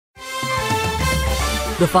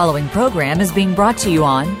The following program is being brought to you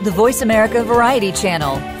on the Voice America Variety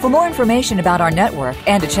Channel. For more information about our network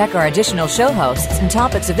and to check our additional show hosts and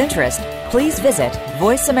topics of interest, please visit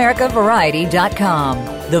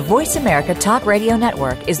voiceamericavariety.com. The Voice America Talk Radio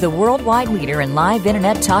Network is the worldwide leader in live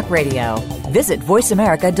Internet talk radio. Visit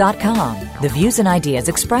voiceamerica.com. The views and ideas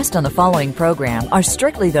expressed on the following program are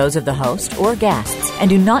strictly those of the host or guests and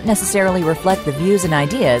do not necessarily reflect the views and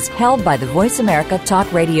ideas held by the Voice America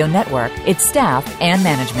Talk Radio Network, its staff, and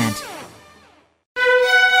management.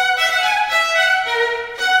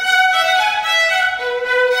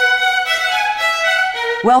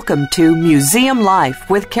 Welcome to Museum Life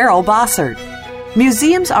with Carol Bossert.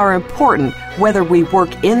 Museums are important whether we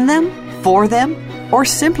work in them, for them, or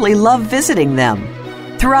simply love visiting them.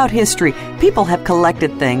 Throughout history, people have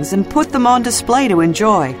collected things and put them on display to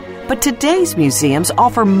enjoy. But today's museums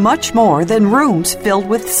offer much more than rooms filled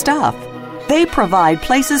with stuff. They provide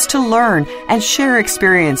places to learn and share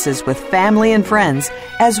experiences with family and friends,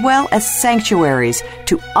 as well as sanctuaries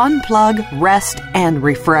to unplug, rest, and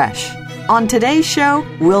refresh. On today's show,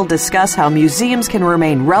 we'll discuss how museums can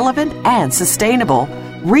remain relevant and sustainable,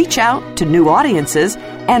 reach out to new audiences,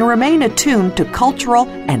 and remain attuned to cultural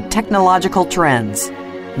and technological trends.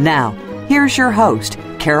 Now, here's your host,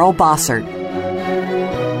 Carol Bossert.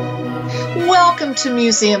 Welcome to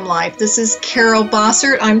Museum Life. This is Carol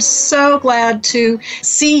Bossert. I'm so glad to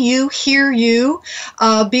see you, hear you,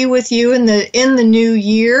 be with you in the new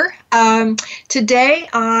year. Today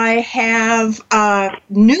I have a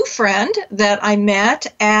new friend that I met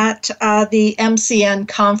at the MCN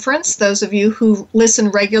conference. Those of you who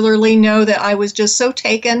listen regularly know that I was just so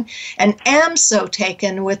taken and am so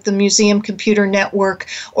taken with the Museum Computer Network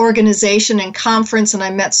organization and conference, and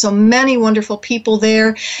I met so many wonderful people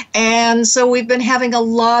there. And so we've been having a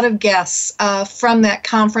lot of guests from that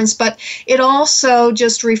conference, but it also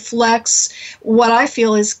just reflects what I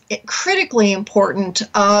feel is critically important,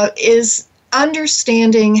 is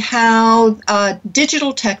understanding how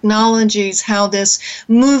digital technologies, how this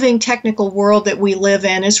moving technical world that we live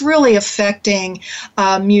in is really affecting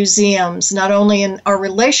museums, not only in our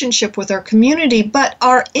relationship with our community, but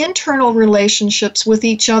our internal relationships with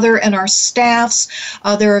each other and our staffs.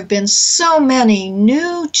 There have been so many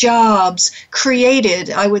new jobs created,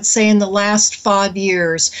 I would say, in the last 5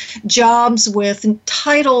 years, jobs with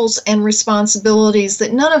titles and responsibilities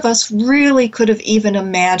that none of us really could have even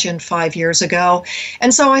imagined 5 years ago.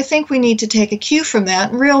 And so I think we need to take a cue from that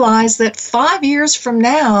and realize that 5 years from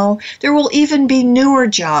now, there will even be newer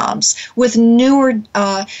jobs with newer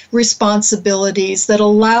responsibilities that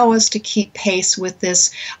allow us to keep pace with this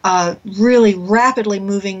really rapidly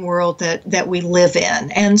moving world that we live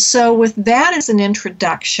in. And so with that as an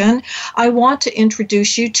introduction, I want to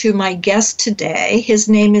introduce you to my guest today. His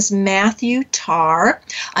name is Matthew Tarr.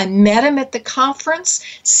 I met him at the conference,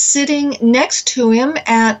 sitting next to him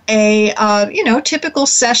at a typical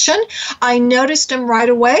session. I noticed him right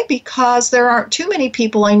away because there aren't too many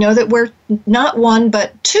people I know that wear not one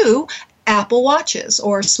but two Apple Watches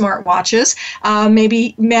or smart watches.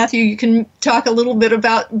 Maybe, Matthew, you can talk a little bit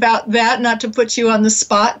about that, not to put you on the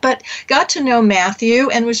spot, but got to know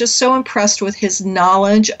Matthew and was just so impressed with his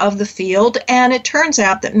knowledge of the field. And it turns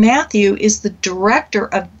out that Matthew is the Director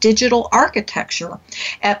of Digital Architecture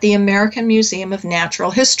at the American Museum of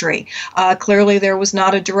Natural History. Clearly, there was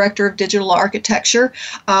not a Director of Digital Architecture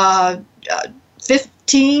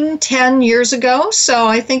 10 years ago. So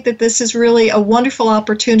I think that this is really a wonderful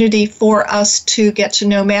opportunity for us to get to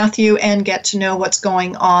know Matthew and get to know what's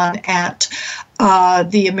going on at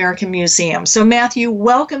the American Museum. So Matthew,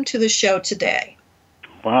 welcome to the show today.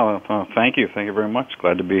 Wow, thank you. Thank you very much.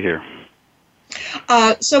 Glad to be here.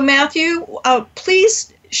 So Matthew,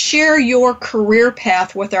 please share your career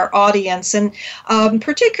path with our audience. And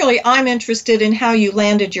particularly, I'm interested in how you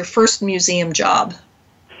landed your first museum job.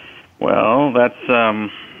 Well, that's,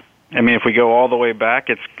 if we go all the way back,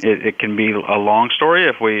 it can be a long story.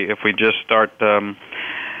 If we just start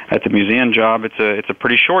at the museum job, it's a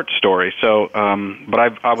pretty short story. So, but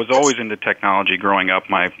I was always into technology growing up.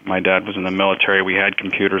 My dad was in the military. We had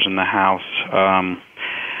computers in the house.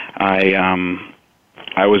 I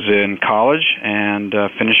was in college and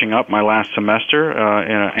finishing up my last semester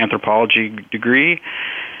in an anthropology degree.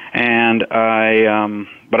 And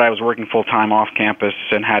but I was working full-time off campus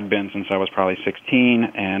and had been since I was probably 16,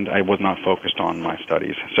 and I was not focused on my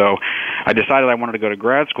studies. So I decided I wanted to go to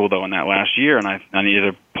grad school, though, in that last year, and I needed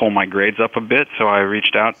to pull my grades up a bit. So I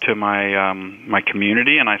reached out to my my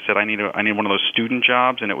community, and I said, I need one of those student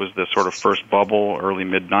jobs, and it was the sort of first bubble, early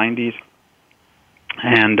mid-'90s.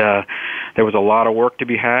 And there was a lot of work to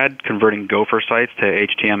be had converting Gopher sites to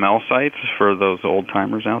HTML sites for those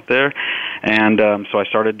old-timers out there. And so I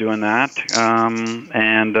started doing that,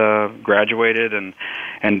 and graduated,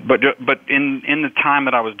 but in the time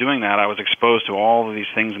that I was doing that, I was exposed to all of these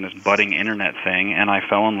things in this budding internet thing, and I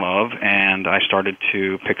fell in love, and I started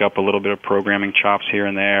to pick up a little bit of programming chops here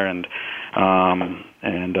and there, and I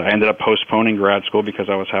ended up postponing grad school because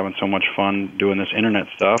I was having so much fun doing this internet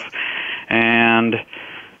stuff, and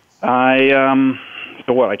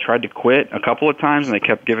I tried to quit a couple of times, and they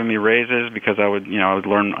kept giving me raises because I would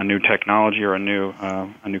learn a new technology or a new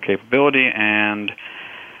capability, and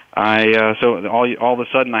so all of a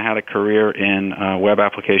sudden I had a career in web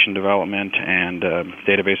application development and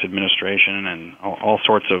database administration and all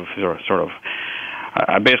sorts of sort of.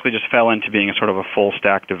 I basically just fell into being a sort of a full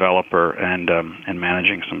stack developer and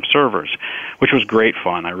managing some servers, which was great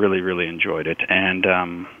fun. I really, really enjoyed it, and.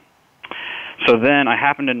 So then I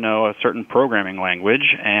happened to know a certain programming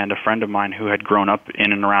language, and a friend of mine who had grown up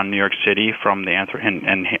in and around New York City from the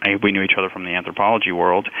and we knew each other from the anthropology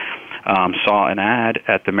world, saw an ad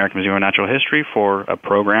at the American Museum of Natural History for a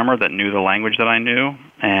programmer that knew the language that I knew,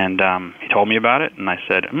 and he told me about it, and I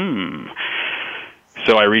said,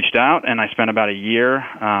 So I reached out, and I spent about a year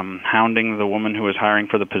hounding the woman who was hiring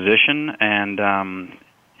for the position, and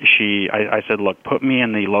I said, look, put me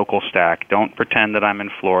in the local stack. Don't pretend that I'm in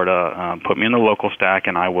Florida. Put me in the local stack,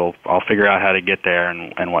 and I'll figure out how to get there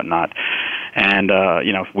and whatnot. And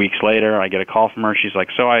weeks later, I get a call from her. She's like,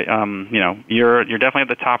 so you're definitely at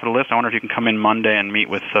the top of the list. I wonder if you can come in Monday and meet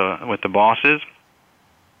with the bosses.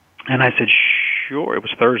 And I said, sure. It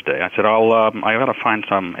was Thursday. I said, I got to find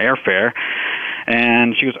some airfare.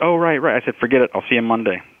 And she goes, oh, right. I said, forget it. I'll see you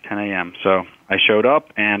Monday, 10 a.m. So I showed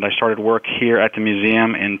up, and I started work here at the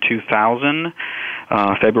museum in 2000.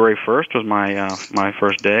 February 1st was my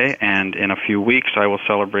first day, and in a few weeks I will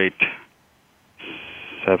celebrate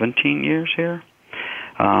 17 years here.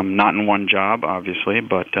 Not in one job, obviously,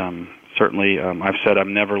 but certainly I've said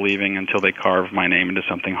I'm never leaving until they carve my name into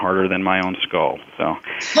something harder than my own skull. So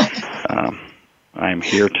I'm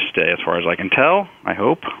here to stay as far as I can tell, I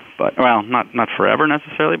hope. But, well, not forever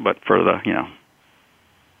necessarily, but for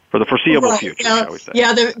the foreseeable future, shall we say.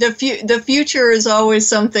 Yeah, the future is always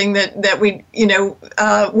something that we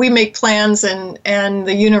we make plans and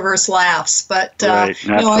the universe laughs. But right,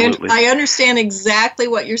 I understand exactly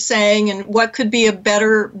what you're saying and what could be a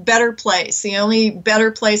better place. The only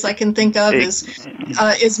better place I can think of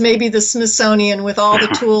is maybe the Smithsonian with all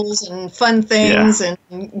the tools and fun things and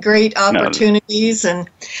great opportunities and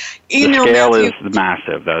the scale is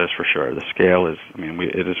massive. That is for sure. The scale is. I mean,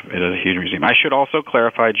 it is a huge museum. I should also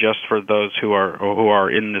clarify, just for those who are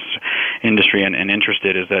in this industry and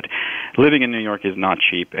interested, is that living in New York is not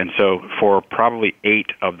cheap. And so for probably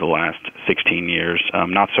 8 of the last 16 years,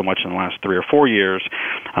 not so much in the last 3 or 4 years,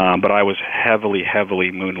 but I was heavily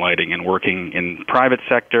moonlighting and working in private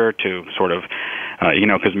sector to sort of,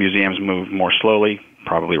 because museums move more slowly,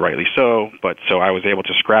 probably rightly so, but so I was able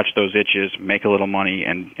to scratch those itches, make a little money,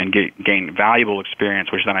 and gain valuable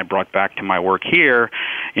experience, which then I brought back to my work here,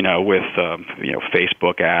 with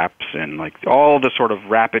Facebook apps and like all the sort of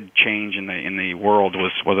rapid change in the world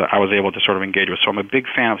was I was able to sort of engage with. So I'm a big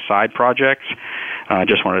fan of side projects. I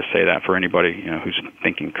just wanted to say that for anybody who's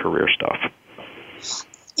thinking career stuff.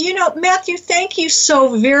 Matthew, thank you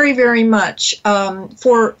so very, very much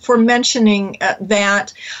for mentioning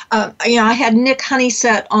that. I had Nick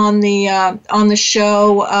Honeysett on the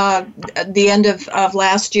show at the end of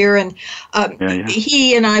last year, and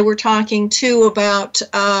he and I were talking too about.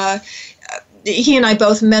 He and I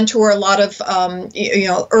both mentor a lot of,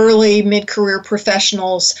 early mid-career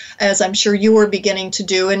professionals, as I'm sure you were beginning to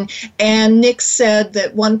do. And Nick said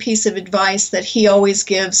that one piece of advice that he always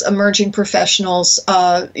gives emerging professionals,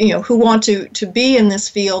 who want to be in this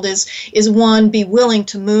field is one, be willing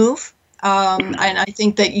to move. And I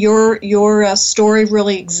think that your story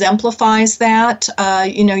really exemplifies that.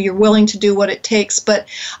 You're willing to do what it takes. But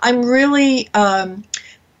I'm really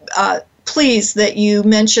pleased that you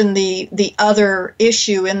mentioned the other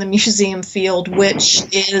issue in the museum field, which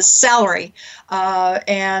is salary.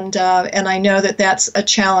 And I know that that's a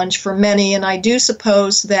challenge for many, and I do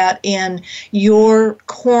suppose that in your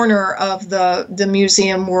corner of the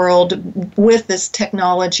museum world with this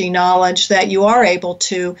technology knowledge that you are able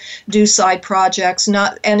to do side projects, and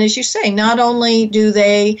as you say, not only do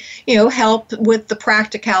they help with the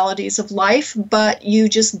practicalities of life, but you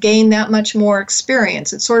just gain that much more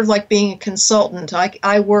experience. It's sort of like being a consultant.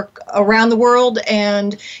 I work around the world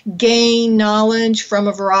and gain knowledge from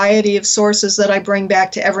a variety of sources that I bring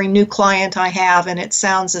back to every new client I have, and it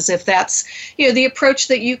sounds as if that's the approach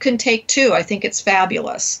that you can take too. I think it's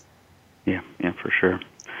fabulous. Yeah, for sure.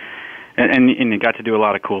 and you got to do a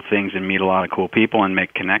lot of cool things and meet a lot of cool people and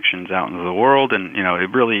make connections out into the world. And it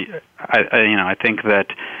really, I think that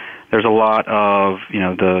there's a lot of,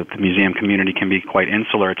 the museum community can be quite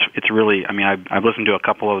insular. It's really, I've listened to a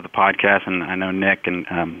couple of the podcasts, and I know Nick, and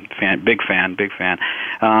big fan.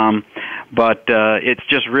 But it's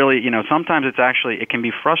just really, sometimes it can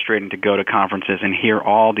be frustrating to go to conferences and hear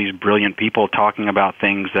all these brilliant people talking about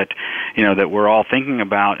things that, that we're all thinking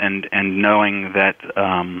about, and knowing that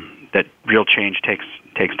that real change takes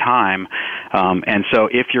time, and so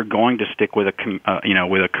if you're going to stick with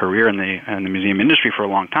a career in the museum industry for a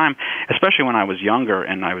long time, especially when I was younger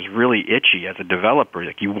and I was really itchy as a developer,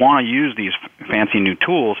 like you want to use these fancy new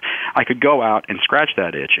tools, I could go out and scratch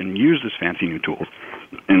that itch and use these fancy new tools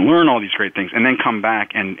and learn all these great things, and then come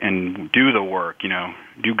back and do the work,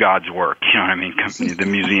 do God's work, the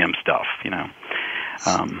museum stuff,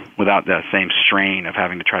 without that same strain of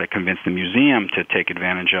having to try to convince the museum to take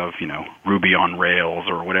advantage of, Ruby on Rails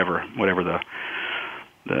or whatever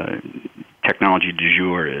the technology du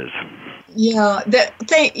jour is. Yeah,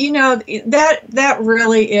 that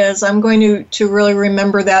really is. I'm going to really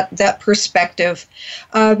remember that perspective.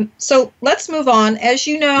 So let's move on. As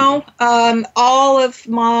you know, all of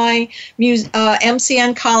my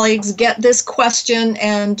MCN colleagues get this question,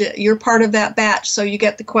 and you're part of that batch, so you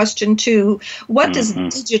get the question too. What does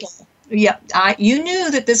digital? Yeah, you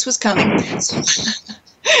knew that this was coming.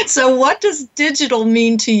 So what does digital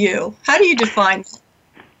mean to you? How do you define it?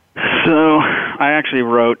 So I actually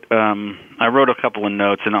wrote a couple of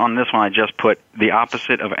notes, and on this one I just put the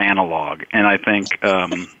opposite of analog. And I think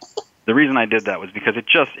the reason I did that was because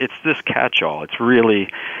it's this catch-all. It's really,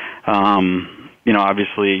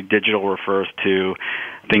 obviously digital refers to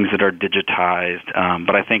things that are digitized,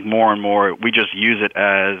 but I think more and more we just use it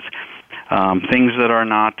as things that are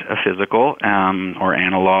not physical or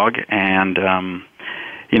analog. And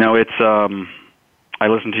it's I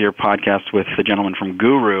listened to your podcast with the gentleman from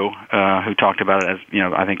Guru who talked about it as,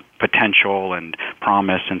 I think potential and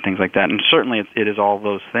promise and things like that. And certainly it is all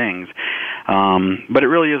those things. But it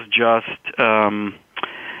really is just,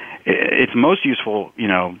 its most useful,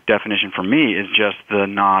 definition for me is just the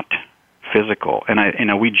not physical.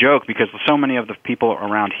 And we joke because so many of the people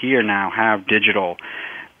around here now have digital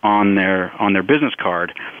on their business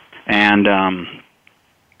card. And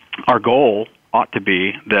our goal ought to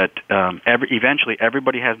be that eventually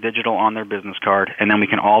everybody has digital on their business card, and then we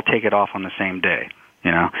can all take it off on the same day,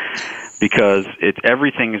 because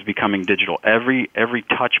everything is becoming digital. Every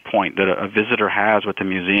touch point that a visitor has with the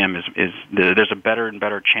museum is there's a better and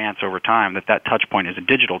better chance over time that touch point is a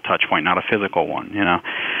digital touch point, not a physical one.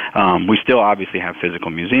 We still obviously have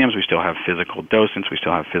physical museums, we still have physical docents, we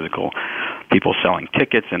still have physical people selling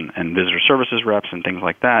tickets and visitor services reps and things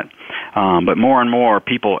like that. But more and more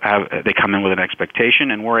people they come in with an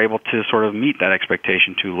expectation, and we're able to sort of meet that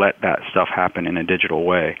expectation to let that stuff happen in a digital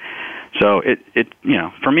way. So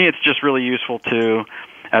for me, it's just really useful to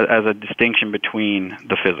as a distinction between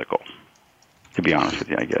the physical. To be honest with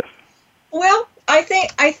you, I guess. Well, I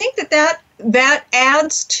think that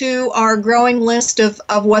adds to our growing list of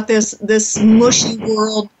what this mushy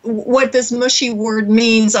word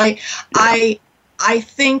means. I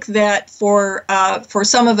think that for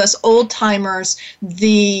some of us old timers,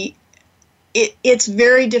 it's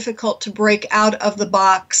very difficult to break out of the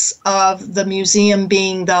box of the museum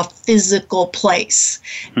being the physical place,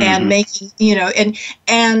 and making,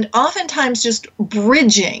 and oftentimes just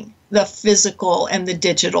bridging the physical and the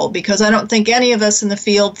digital, because I don't think any of us in the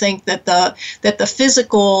field think that the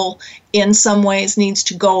physical in some ways needs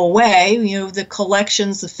to go away. The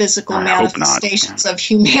collections, the physical manifestations of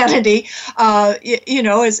humanity,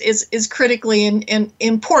 is critically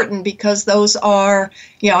important, because those are,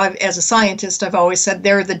 as a scientist, I've always said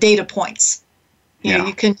they're the data points.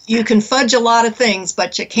 You can fudge a lot of things,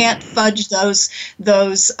 but you can't fudge those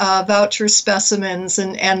voucher specimens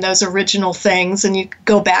and those original things, and you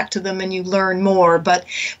go back to them and you learn more. But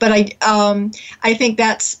I think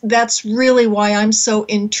that's really why I'm so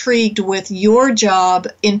intrigued with your job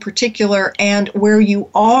in particular and where you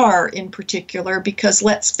are in particular, because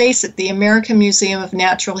let's face it, the American Museum of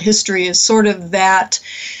Natural History is sort of that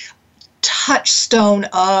touchstone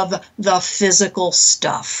of the physical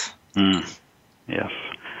stuff. Yes,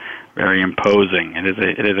 very imposing. It is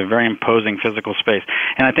a very imposing physical space,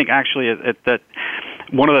 and I think actually that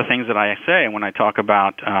one of the things that I say when I talk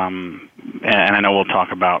about, and I know we'll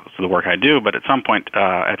talk about the work I do, but at some point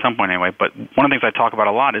anyway. But one of the things I talk about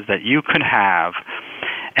a lot is that you could have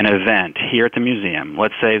an event here at the museum.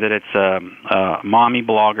 Let's say that it's mommy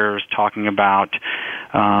bloggers talking about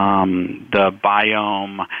the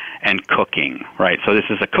biome, and cooking, right? So this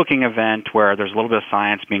is a cooking event where there's a little bit of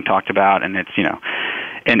science being talked about, and it's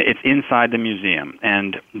inside the museum.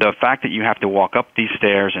 And the fact that you have to walk up these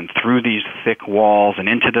stairs and through these thick walls and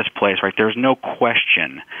into this place, right? There's no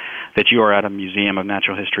question that you are at a Museum of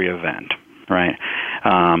Natural History event, right?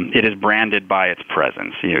 It is branded by its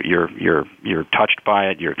presence. You're touched by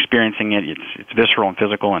it. You're experiencing it. It's visceral and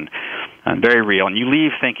physical and very real. And you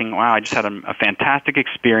leave thinking, wow, I just had a fantastic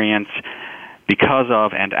experience because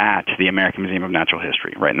of and at the American Museum of Natural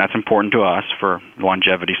History, right? And that's important to us for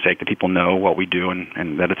longevity's sake, that people know what we do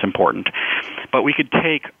and that it's important. But we could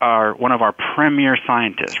take one of our premier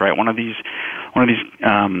scientists, right? One of these,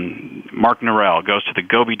 Mark Norell goes to the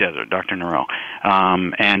Gobi Desert, Dr. Norell,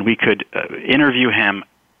 and we could interview him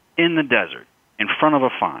in the desert in front of a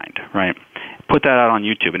find, right? Put that out on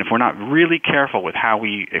YouTube. And if we're not really careful with how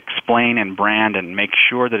we explain and brand and make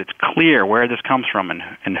sure that it's clear where this comes from and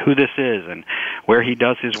who this is and where he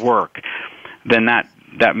does his work, then that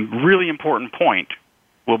really important point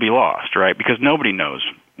will be lost, right? Because nobody knows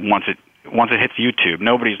once it hits YouTube.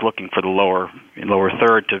 Nobody's looking for the lower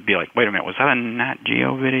third to be like, wait a minute, was that a Nat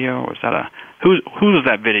Geo video? Or was that who was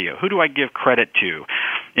that video? Who do I give credit to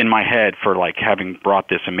in my head for like having brought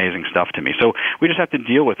this amazing stuff to me? So we just have to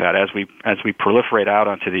deal with that as we proliferate out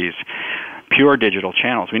onto these pure digital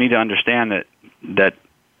channels. We need to understand that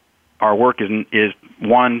our work is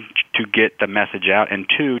one, to get the message out, and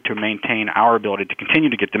two, to maintain our ability to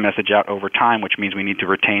continue to get the message out over time, which means we need to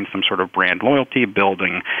retain some sort of brand loyalty,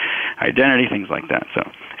 building identity, things like that. So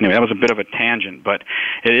anyway, that was a bit of a tangent, but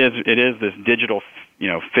it is this digital,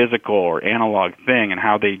 physical or analog thing, and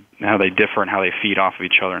how they differ and how they feed off of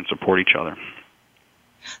each other and support each other.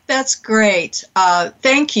 That's great.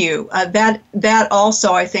 Thank you. That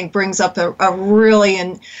also, I think, brings up a really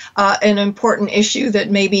an important issue that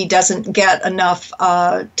maybe doesn't get enough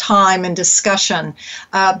time and discussion.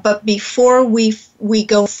 But before we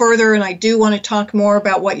go further, and I do want to talk more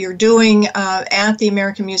about what you're doing at the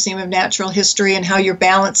American Museum of Natural History and how you're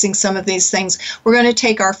balancing some of these things, we're going to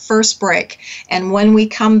take our first break. And when we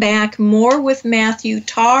come back, more with Matthew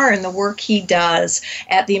Tarr and the work he does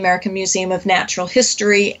at the American Museum of Natural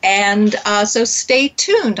History. And so stay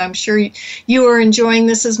tuned. I'm sure you are enjoying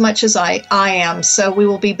this as much as I am. So we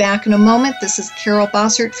will be back in a moment. This is Carol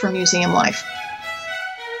Bossert for Museum Life.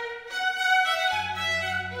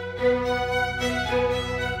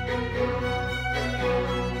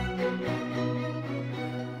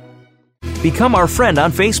 Become our friend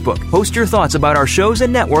on Facebook. Post your thoughts about our shows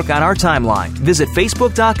and network on our timeline. Visit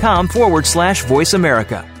facebook.com/Voice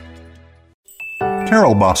America.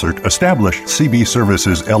 Carol Bossert established CB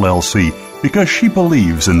Services, LLC because she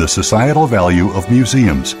believes in the societal value of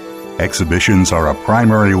museums. Exhibitions are a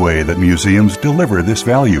primary way that museums deliver this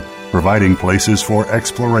value, providing places for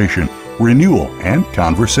exploration, renewal, and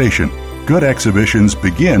conversation. Good exhibitions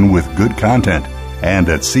begin with good content, and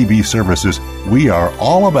at CB Services, we are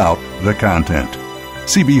all about the content.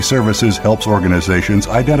 CB Services helps organizations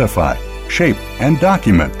identify, shape, and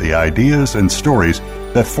document the ideas and stories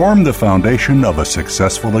that form the foundation of a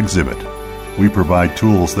successful exhibit. We provide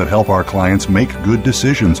tools that help our clients make good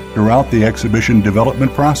decisions throughout the exhibition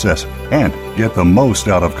development process and get the most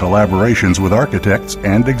out of collaborations with architects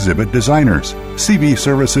and exhibit designers. CB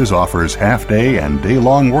Services offers half-day and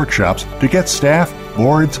day-long workshops to get staff,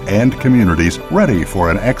 boards, and communities ready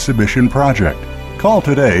for an exhibition project. Call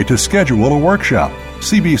today to schedule a workshop.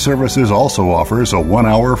 CB Services also offers a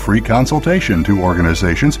 1-hour free consultation to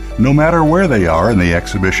organizations no matter where they are in the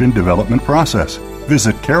exhibition development process.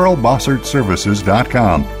 Visit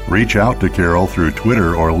carolbossertservices.com. Reach out to Carol through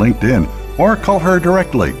Twitter or LinkedIn, or call her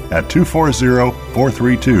directly at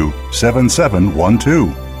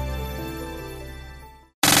 240-432-7712.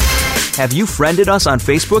 Have you friended us on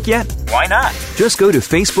Facebook yet? Why not? Just go to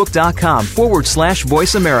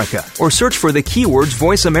facebook.com/Voice America or search for the keywords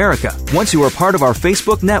Voice America. Once you are part of our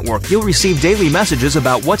Facebook network, you'll receive daily messages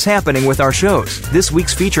about what's happening with our shows, this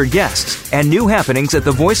week's featured guests, and new happenings at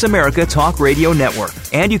the Voice America Talk Radio Network.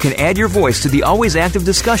 And you can add your voice to the always active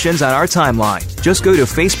discussions on our timeline. Just go to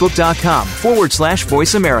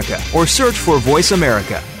facebook.com/Voice America or search for Voice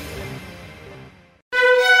America.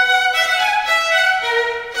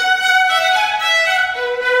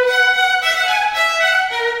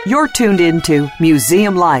 You're tuned into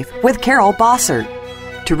Museum Life with Carol Bossert.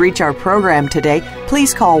 To reach our program today,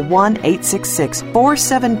 please call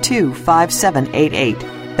 1-866-472-5788.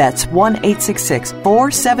 That's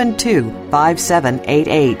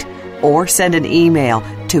 1-866-472-5788. Or send an email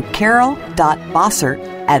to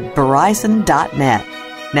carol.bossert@verizon.net.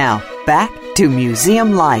 Now, back to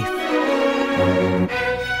Museum Life.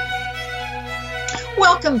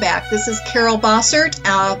 welcome back. This is Carol Bossert.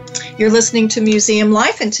 You're listening to Museum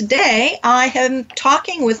Life, and today I am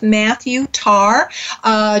talking with Matthew Tarr,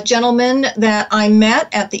 a gentleman that I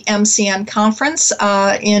met at the MCN conference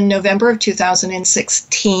in November of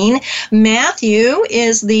 2016. Matthew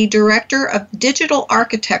is the Director of Digital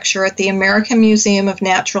Architecture at the American Museum of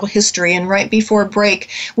Natural History, and right before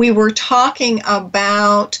break, we were talking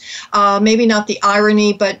about maybe not the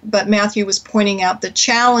irony, but Matthew was pointing out the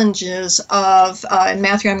challenges of,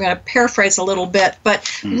 and Matthew, I'm going to paraphrase a little bit,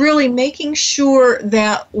 but really making sure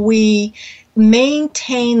that we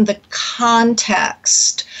maintain the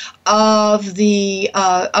context of the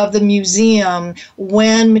museum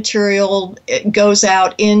when material goes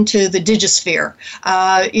out into the digisphere.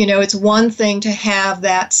 It's one thing to have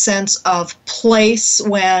that sense of place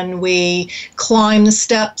when we climb the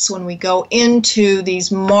steps, when we go into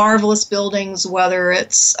these marvelous buildings, whether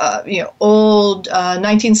it's old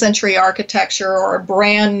 19th century architecture or a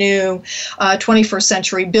brand new 21st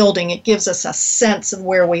century building. It gives us a sense of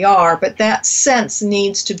where we are, but that sense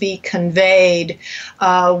needs to be conveyed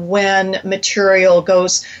when material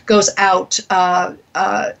goes out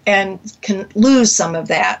and can lose some of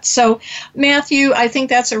that. So, Matthew, I think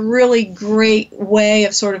that's a really great way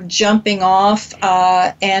of sort of jumping off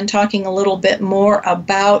and talking a little bit more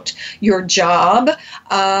about your job.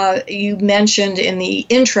 You mentioned in the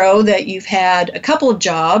intro that you've had a couple of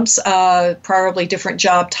jobs, probably different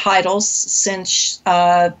job titles, since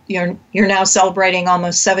you're now celebrating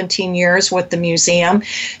almost 17 years with the museum.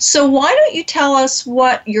 So why don't you tell us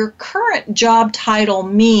what your current job title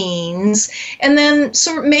means, and then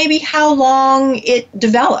sort of maybe how long it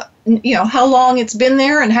developed, how long it's been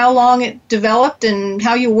there and how long it developed and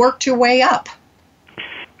how you worked your way up.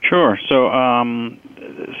 Sure. So I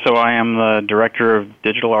am the Director of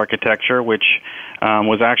Digital Architecture, which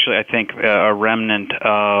was actually, I think, a remnant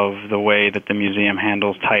of the way that the museum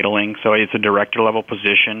handles titling. So it's a director-level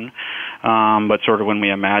position, but sort of when we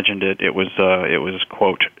imagined it, it was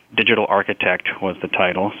quote, digital architect was the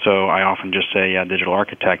title. So I often just say, digital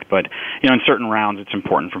architect. But, in certain rounds, it's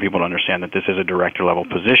important for people to understand that this is a director-level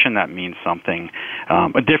position. That means something.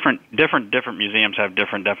 Different museums have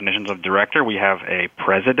different definitions of director. We have a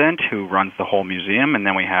president who runs the whole museum, and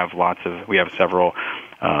then we have several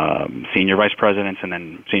senior vice presidents and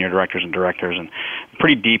then senior directors and directors, and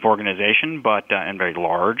pretty deep organization, but and very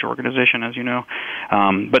large organization, as you know.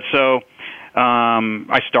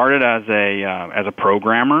 I started as a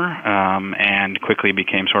programmer and quickly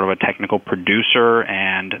became sort of a technical producer,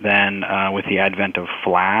 and then with the advent of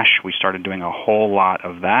Flash, we started doing a whole lot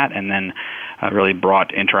of that, and then really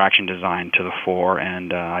brought interaction design to the fore,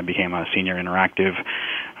 and I became a senior interactive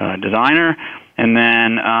designer, and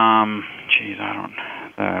then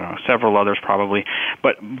I don't know, several others probably.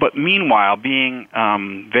 But meanwhile, being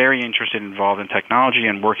very interested, involved in technology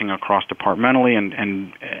and working across departmentally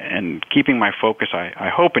and keeping my focus, I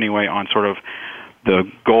hope anyway, on sort of the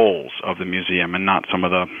goals of the museum and not some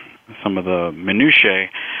of the minutiae,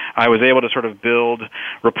 I was able to sort of build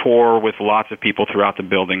rapport with lots of people throughout the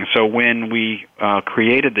building. So when we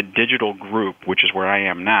created the digital group, which is where I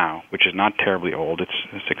am now, which is not terribly old, it's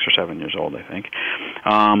 6 or 7 years old, I think,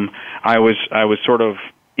 I was sort of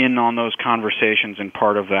in on those conversations and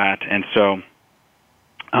part of that, and so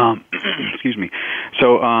excuse me.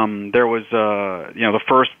 So there was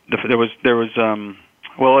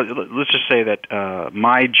well, let's just say that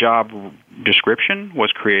my job description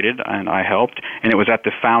was created, and I helped, and it was at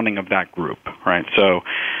the founding of that group, right? So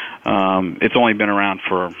it's only been around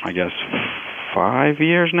for, I guess, 5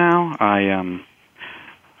 years now. I'm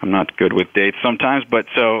not good with dates sometimes, but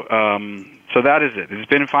so that is it. It's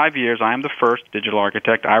been 5 years. I am the first digital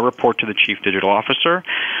architect. I report to the chief digital officer,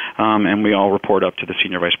 and we all report up to the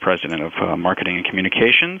senior vice president of marketing and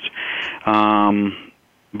communications.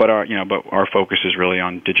 But our focus is really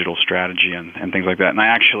on digital strategy and things like that. And I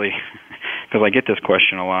actually, because I get this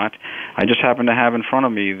question a lot, I just happen to have in front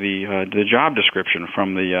of me the job description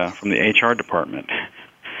from the HR department.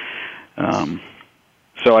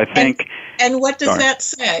 So I think. And what does that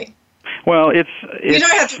say? Well, it's you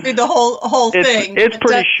don't have to read the whole thing. It's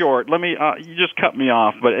pretty short. Let me. You just cut me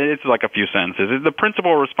off, but it's like a few sentences. The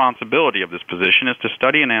principal responsibility of this position is to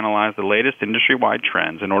study and analyze the latest industry-wide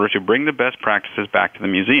trends in order to bring the best practices back to the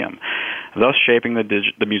museum, thus shaping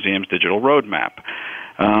the museum's digital roadmap.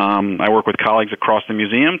 I work with colleagues across the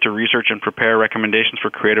museum to research and prepare recommendations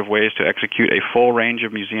for creative ways to execute a full range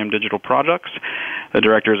of museum digital projects. The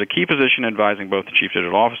director is a key position advising both the chief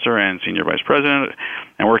digital officer and senior vice president,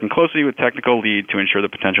 and working closely with technical lead to ensure the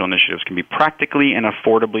potential initiatives can be practically and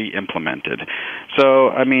affordably implemented. So,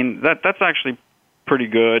 I mean, that's actually pretty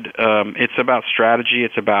good. It's about strategy.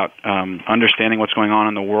 It's about understanding what's going on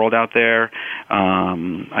in the world out there.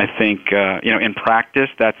 I think in practice,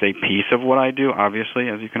 that's a piece of what I do, obviously,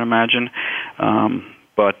 as you can imagine.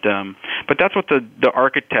 But that's what the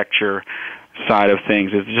architecture side of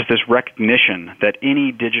things is, just this recognition that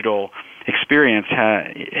any digital experience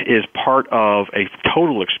is part of a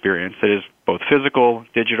total experience that is both physical,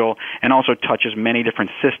 digital, and also touches many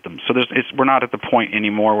different systems. So we're not at the point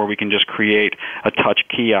anymore where we can just create a touch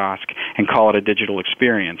kiosk and call it a digital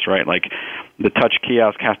experience, right? Like the touch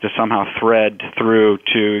kiosk has to somehow thread through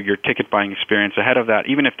to your ticket buying experience. Ahead of that,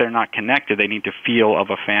 even if they're not connected, they need to feel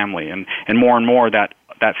of a family. And more that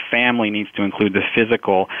family needs to include the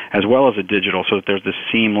physical as well as the digital, so that there's this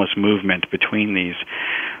seamless movement between these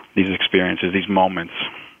experiences, these moments.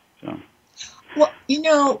 Well,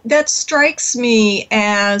 that strikes me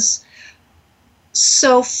as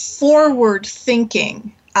so forward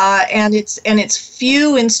thinking, and it's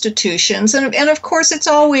few institutions, and of course it's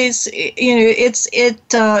always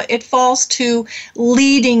it falls to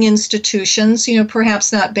leading institutions,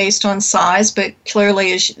 perhaps not based on size, but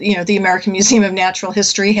clearly, as the American Museum of Natural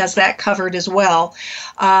History has that covered as well.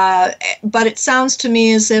 But it sounds to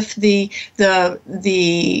me as if the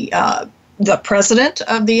president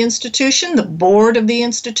of the institution, the board of the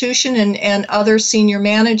institution, and other senior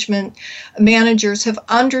managers have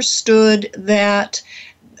understood that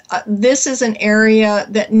this is an area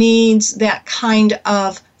that needs that kind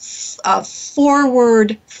of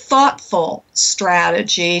forward, thoughtful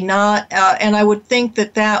strategy. And I would think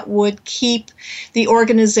that would keep the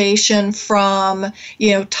organization from,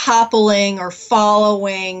 toppling or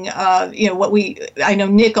following, what I know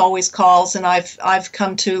Nick always calls, and I've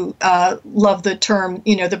come to love the term,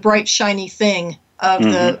 the bright shiny thing of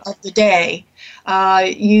the day.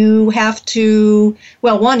 You have to,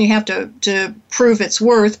 you have to prove its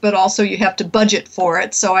worth, but also you have to budget for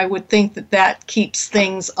it. So I would think that keeps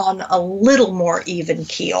things on a little more even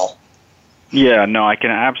keel. Yeah, no, I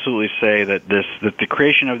can absolutely say that the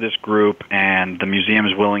creation of this group and the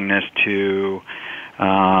museum's willingness to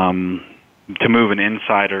move an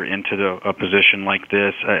insider into a position like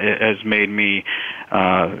this has made me,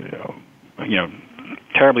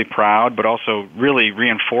 terribly proud, but also really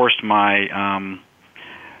reinforced my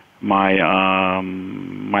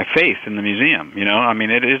faith in the museum.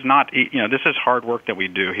 It is not, this is hard work that we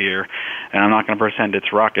do here, and I'm not going to pretend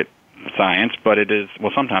it's rocket science, but it is.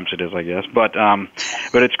 Well, sometimes it is, I guess. But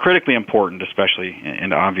it's critically important, especially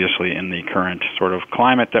and obviously in the current sort of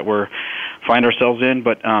climate that we're find ourselves in.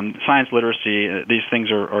 But science literacy, these things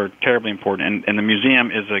are terribly important, and the museum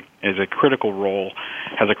has a critical role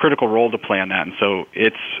to play in that. And so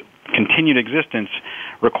its continued existence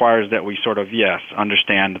requires that we sort of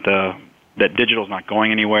understand that digital is not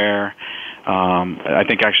going anywhere. I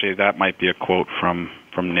think actually that might be a quote from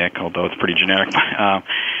Nick, although it's pretty generic.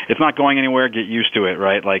 It's not going anywhere. Get used to it,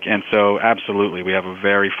 right? And so absolutely, we have a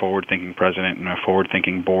very forward-thinking president and a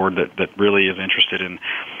forward-thinking board that really is interested in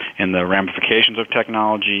the ramifications of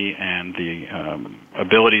technology and the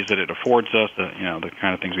abilities that it affords us, the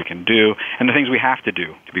kind of things we can do, and the things we have to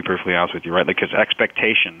do. To be perfectly honest with you, right? Because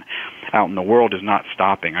expectation out in the world is not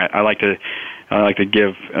stopping. I like to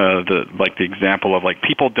give the example of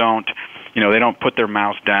people don't. They don't put their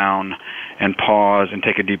mouse down and pause and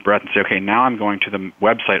take a deep breath and say, okay, now I'm going to the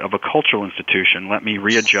website of a cultural institution. Let me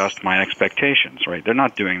readjust my expectations, right? They're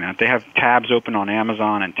not doing that. They have tabs open on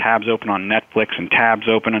Amazon and tabs open on Netflix and tabs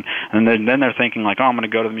open, and then they're thinking I'm going to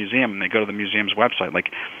go to the museum, and they go to the museum's website.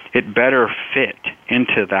 It better fit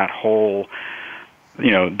into that whole,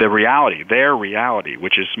 their reality,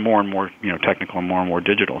 which is more and more, technical and more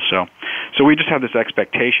digital. So we just have this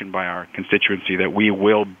expectation by our constituency that we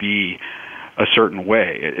will be a certain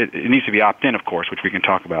way. It needs to be opt-in, of course, which we can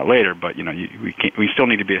talk about later, but, we still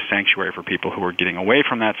need to be a sanctuary for people who are getting away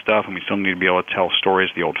from that stuff, and we still need to be able to tell stories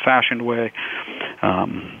the old-fashioned way.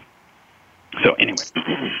 So anyway.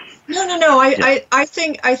 No. I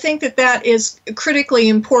think that is critically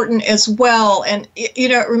important as well, and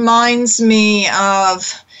it reminds me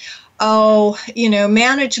of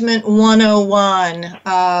Management 101.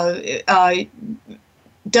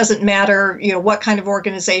 Doesn't matter what kind of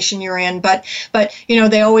organization you're in, but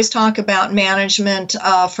they always talk about management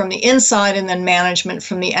from the inside and then management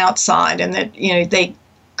from the outside, and that they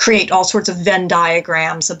create all sorts of Venn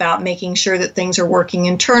diagrams about making sure that things are working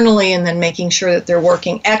internally and then making sure that they're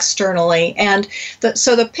working externally. And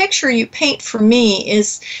so the picture you paint for me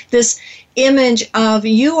is this image of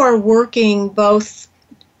you are working both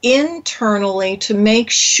internally to make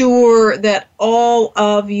sure that all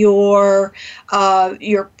of your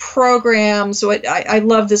programs, I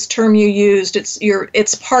love this term you used,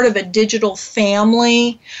 it's part of a digital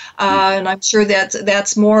family, and I'm sure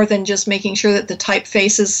that's more than just making sure that the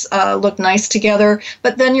typefaces look nice together,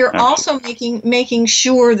 but then you're also making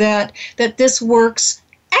sure that this works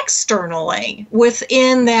externally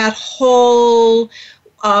within that whole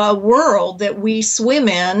world that we swim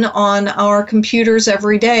in on our computers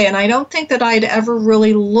every day. And I don't think that I'd ever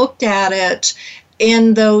really looked at it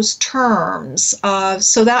in those terms.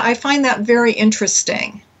 So that I find that very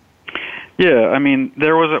interesting. Yeah, I mean,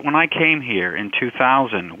 when I came here in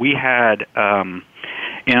 2000, we had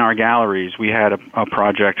in our galleries, we had a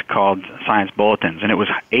project called Science Bulletins, and it was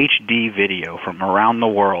HD video from around the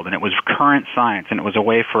world, and it was current science, and it was a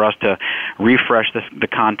way for us to refresh the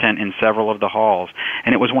content in several of the halls.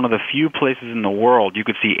 And it was one of the few places in the world you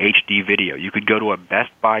could see HD video. You could go to a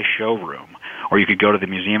Best Buy showroom, or you could go to the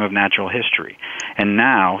Museum of Natural History. And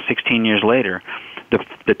now, 16 years later,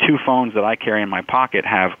 the two phones that I carry in my pocket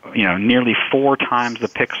have, nearly 4 times the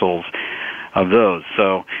pixels of those.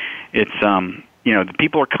 So it's the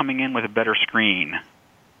people are coming in with a better screen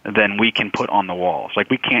than we can put on the walls. Like,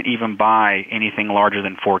 we can't even buy anything larger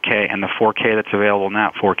than 4K, and the 4K that's available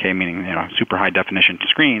now, 4K meaning super high definition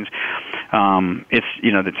screens,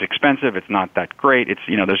 it's expensive. It's not that great. It's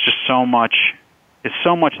there's just so much. It's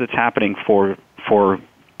so much that's happening for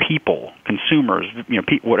people, consumers,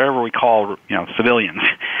 whatever we call civilians.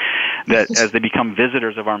 That as they become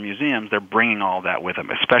visitors of our museums, they're bringing all that with them,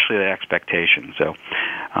 especially the expectation. So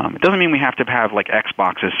it doesn't mean we have to have like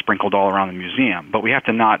Xboxes sprinkled all around the museum, but we have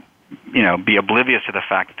to not be oblivious to the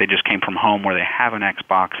fact that they just came from home where they have an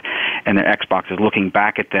Xbox, and their Xbox is looking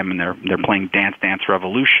back at them, and they're playing Dance Dance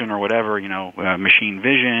Revolution or whatever, Machine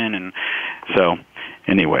Vision. And so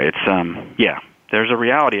anyway, it's there's a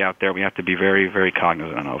reality out there we have to be very, very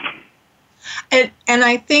cognizant of. And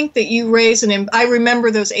I think that you raise I remember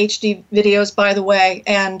those HD videos, by the way,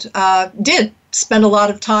 and did spend a lot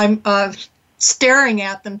of time staring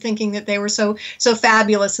at them, thinking that they were so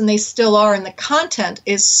fabulous, and they still are, and the content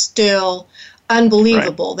is still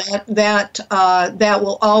unbelievable. Right. That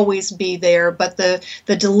will always be there, but the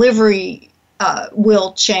delivery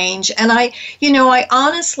will change. And I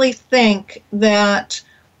honestly think that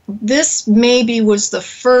this maybe was the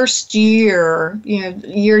first year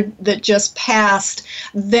that just passed,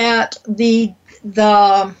 that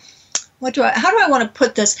how do I want to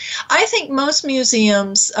put this? I think most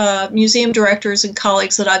museums, museum directors and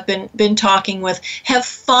colleagues that I've been talking with have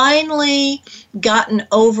finally gotten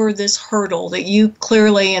over this hurdle that you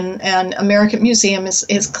clearly and American Museum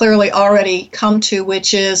is clearly already come to,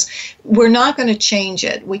 which is we're not going to change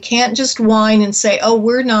it. We can't just whine and say, oh,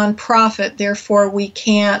 we're nonprofit, therefore we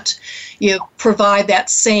can't provide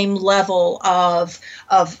that same level of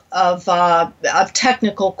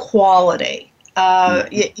technical quality.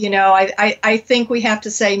 I think we have to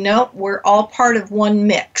say, no, we're all part of one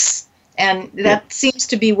mix. And that seems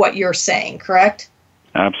to be what you're saying, correct?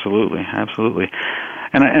 Absolutely.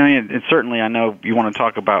 And I mean, it's certainly, I know you want to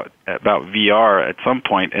talk about VR at some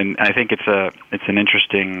point, and I think it's an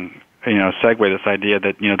interesting, segue, this idea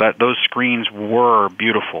that, that those screens were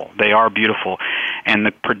beautiful. They are beautiful. And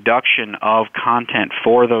the production of content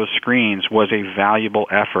for those screens was a valuable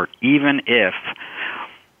effort, even if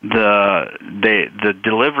the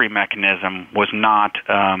delivery mechanism was not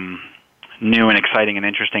new and exciting and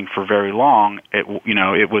interesting for very long. It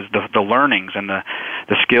was the learnings and the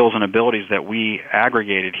skills and abilities that we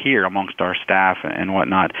aggregated here amongst our staff and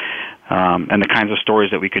whatnot, and the kinds of stories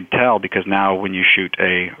that we could tell. Because now, when you shoot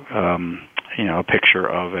a picture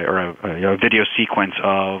of a video sequence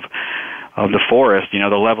of the forest, the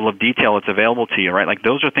level of detail that's available to you, right? Like,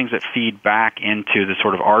 those are things that feed back into the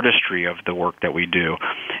sort of artistry of the work that we do.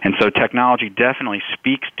 And so technology definitely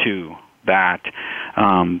speaks to that,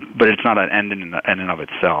 but it's not an end in and of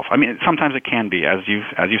itself. I mean, sometimes it can be, as you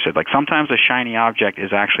said. Like, sometimes a shiny object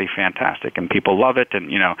is actually fantastic, and people love it,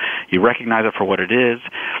 and you recognize it for what it is.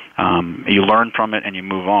 You learn from it, and you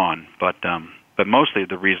move on. But mostly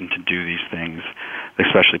the reason to do these things,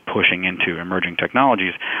 especially pushing into emerging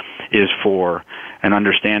technologies, is for an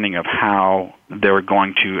understanding of how they're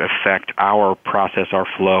going to affect our process, our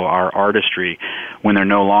flow, our artistry when they're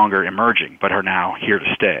no longer emerging, but are now here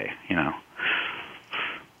to stay.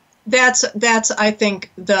 That's I think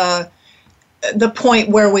the point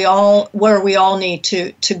where we all need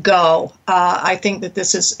to go. I think that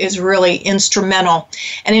this is really instrumental.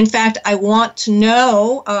 And in fact, I want to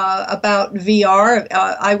know about VR.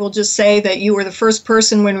 I will just say that you were the first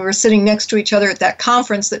person when we were sitting next to each other at that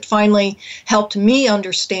conference that finally helped me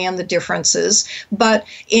understand the differences. But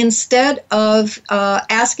instead of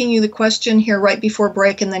asking you the question here right before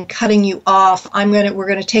break and then cutting you off, we're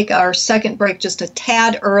going to take our second break just a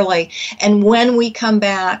tad early. And when we come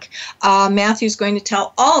back, Matthew's going to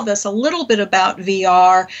tell all of us a little bit about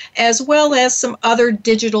VR, as well as some other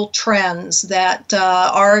digital trends that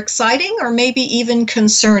are exciting or maybe even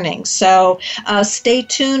concerning. So stay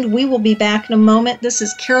tuned. We will be back in a moment. This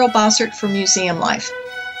is Carol Bossert for Museum Life.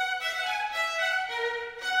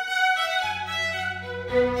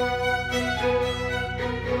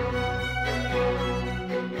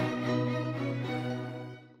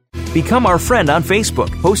 Become our friend on Facebook.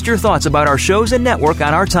 Post your thoughts about our shows and network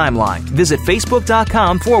on our timeline. Visit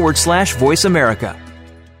facebook.com/Voice America.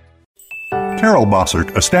 Carol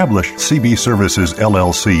Bossert established CB Services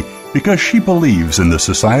LLC because she believes in the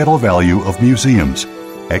societal value of museums.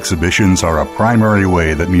 Exhibitions are a primary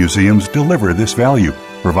way that museums deliver this value,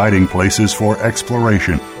 providing places for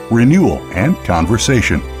exploration, renewal, and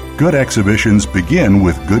conversation. Good exhibitions begin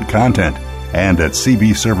with good content. And at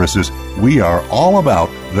CB Services, we are all about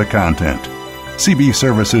the content. CB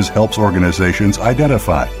Services helps organizations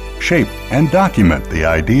identify, shape, and document the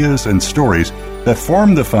ideas and stories that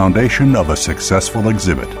form the foundation of a successful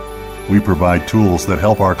exhibit. We provide tools that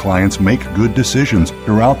help our clients make good decisions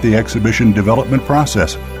throughout the exhibition development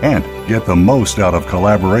process and get the most out of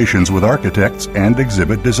collaborations with architects and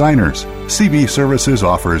exhibit designers. CB Services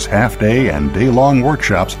offers half-day and day-long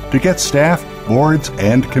workshops to get staff, boards,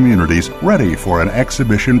 and communities ready for an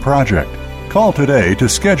exhibition project. Call today to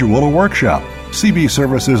schedule a workshop. CB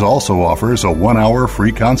Services also offers a 1-hour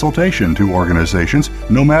free consultation to organizations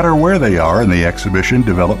no matter where they are in the exhibition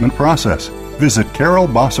development process. Visit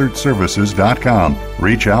carolbossertservices.com.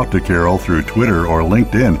 Reach out to Carol through Twitter or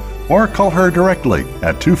LinkedIn, or call her directly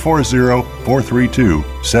at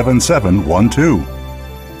 240-432-7712.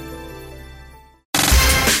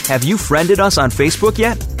 Have you friended us on Facebook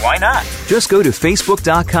yet? Why not? Just go to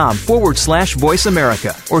facebook.com/Voice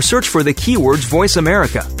America or search for the keywords Voice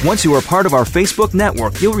America. Once you are part of our Facebook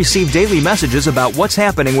network, you'll receive daily messages about what's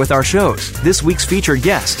happening with our shows, this week's featured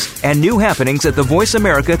guests, and new happenings at the Voice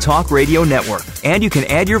America Talk Radio Network. And you can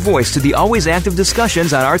add your voice to the always active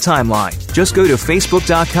discussions on our timeline. Just go to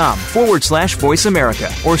facebook.com/Voice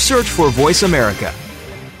America or search for Voice America.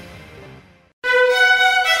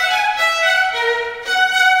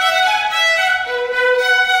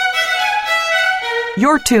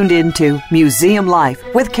 You're tuned into Museum Life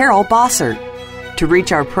with Carol Bossert. To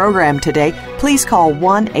reach our program today, please call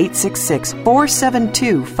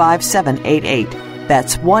 1-866-472-5788.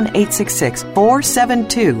 That's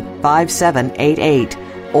 1-866-472-5788.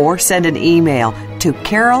 Or send an email to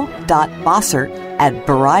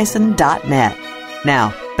carol.bossert@verizon.net.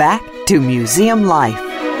 Now, back to Museum Life.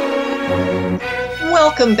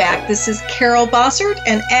 Welcome back. This is Carol Bossert,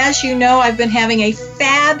 and as you know, I've been having a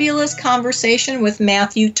fabulous conversation with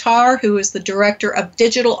Matthew Tarr, who is the Director of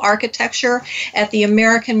Digital Architecture at the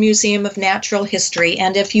American Museum of Natural History.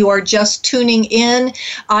 And if you are just tuning in,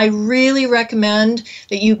 I really recommend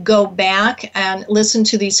that you go back and listen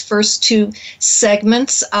to these first two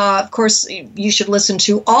segments. Of course, you should listen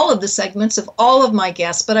to all of the segments of all of my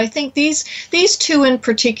guests, but I think these two in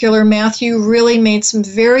particular, Matthew really made some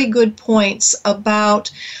very good points about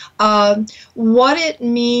what it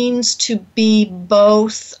means to be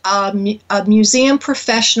both a museum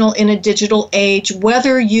professional in a digital age,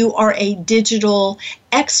 whether you are a digital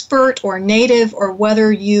expert or native or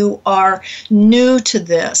whether you are new to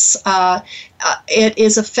this. It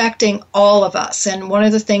is affecting all of us. And one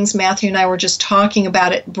of the things Matthew and I were just talking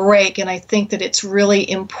about at break, and I think that it's really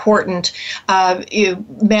important,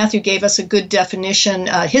 Matthew gave us a good definition,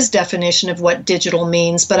 his definition of what digital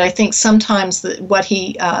means, but I think sometimes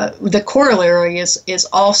the corollary is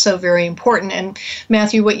also very important. And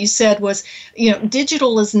Matthew, what you said was,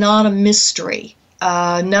 digital is not a mystery.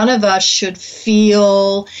 None of us should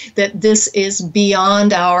feel that this is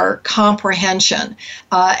beyond our comprehension.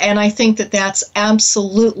 And I think that that's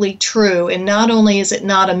absolutely true. And not only is it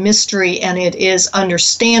not a mystery and it is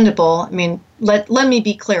understandable, I mean, let me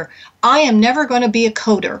be clear. I am never going to be a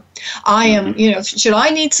coder. I am, should I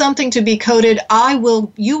need something to be coded,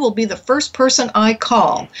 you will be the first person I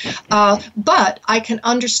call. But I can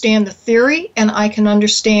understand the theory, and I can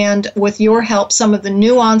understand, with your help, some of the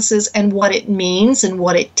nuances and what it means and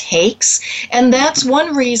what it takes. And that's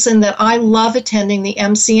one reason that I love attending the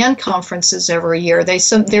MCN conferences every year.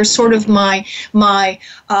 They're sort of my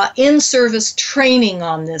in-service training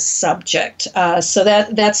on this subject. So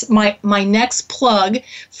that's my next plug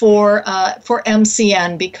for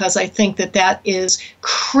MCN, because I think that is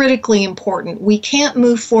critically important. We can't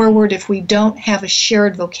move forward if we don't have a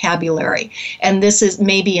shared vocabulary. And this is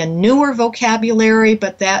maybe a newer vocabulary,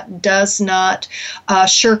 but that does not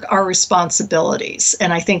shirk our responsibilities.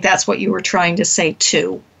 And I think that's what you were trying to say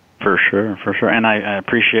too. For sure, and I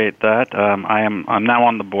appreciate that. I'm now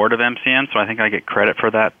on the board of MCN, so I think I get credit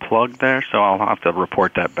for that plug there. So I'll have to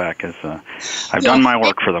report that back as I've done my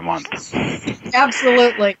work for the month.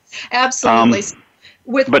 Absolutely. Absolutely.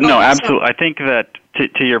 I think that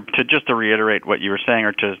to reiterate what you were saying,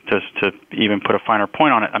 or to even put a finer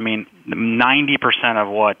point on it. I mean, 90% of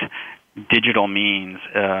what digital means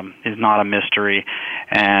is not a mystery,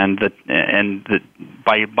 and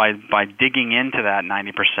by digging into that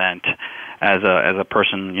 90% as a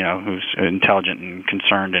person who's intelligent and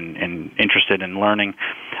concerned and interested in learning,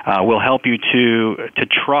 will help you to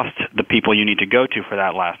trust the people you need to go to for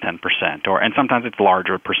that last 10%, and sometimes it's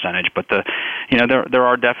larger percentage, but there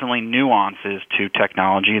are definitely nuances to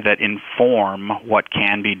technology that inform what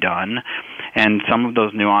can be done. And some of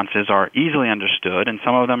those nuances are easily understood, and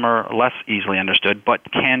some of them are less easily understood, but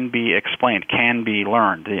can be explained, can be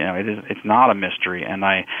learned. It's not a mystery. And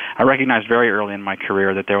I recognized very early in my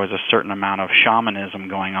career that there was a certain amount of shamanism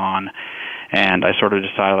going on, and I sort of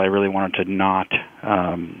decided I really wanted to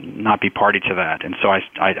not be party to that. And so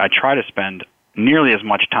I try to spend nearly as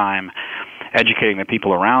much time educating the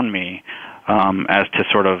people around me as to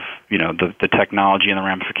sort of the technology and the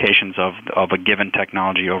ramifications of a given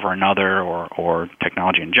technology over another, or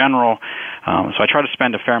technology in general. So I try to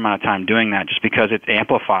spend a fair amount of time doing that, just because it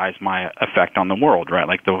amplifies my effect on the world, right?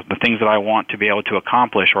 Like the things that I want to be able to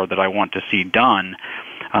accomplish, or that I want to see done,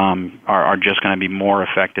 are just going to be more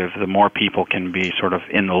effective the more people can be sort of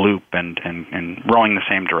in the loop and rowing the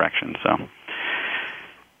same direction. So.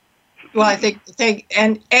 Well, I think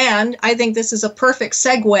I think this is a perfect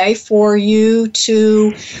segue for you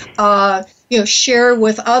to share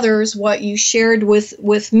with others what you shared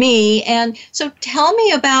with me. And so tell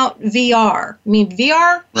me about VR. I mean,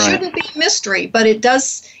 VR shouldn't be a mystery, but it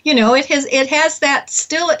does. It has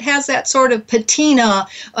that sort of patina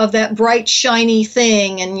of that bright, shiny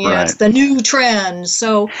thing, and it's the new trend.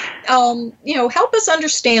 So help us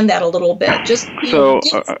understand that a little bit. Just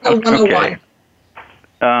 101. Okay.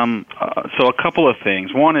 So a couple of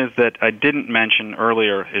things. One is that I didn't mention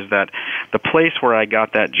earlier is that the place where I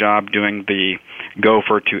got that job doing the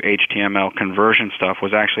Gopher to HTML conversion stuff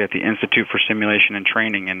was actually at the Institute for Simulation and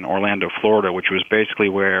Training in Orlando, Florida, which was basically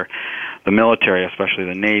where the military, especially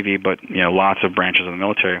the Navy, but lots of branches of the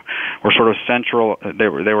military, were sort of central. They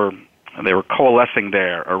were coalescing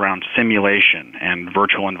there around simulation and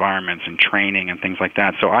virtual environments and training and things like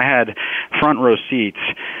that. So I had front row seats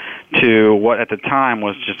to what at the time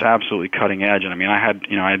was just absolutely cutting edge. And I mean,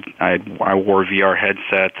 I wore VR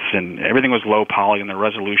headsets, and everything was low poly, and the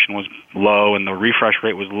resolution was low, and the refresh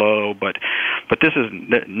rate was low. But this is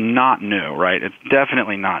not new, right? It's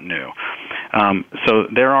definitely not new. So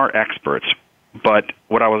there are experts. But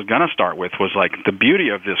what I was going to start with was like the beauty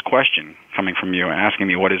of this question coming from you and asking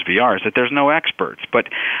me what is VR is that there's no experts, but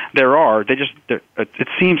there are. It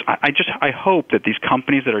seems I hope that these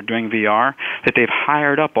companies that are doing VR, that they've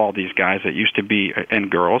hired up all these guys that used to be, and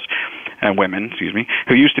girls and women, excuse me,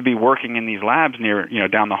 who used to be working in these labs near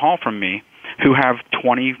down the hall from me, who have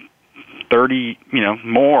 20, 30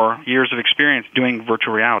 more years of experience doing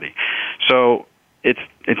virtual reality. So it's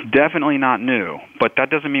definitely not new, but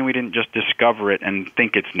that doesn't mean we didn't just discover it and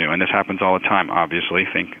think it's new. And this happens all the time, obviously.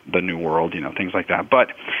 Think the new world, things like that.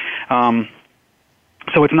 But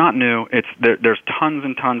so it's not new. There's tons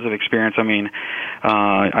and tons of experience. I mean,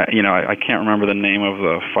 I can't remember the name of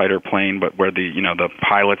the fighter plane, but where the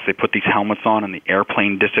pilots, they put these helmets on and the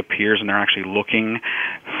airplane disappears, and they're actually looking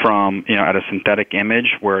from at a synthetic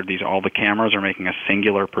image where all the cameras are making a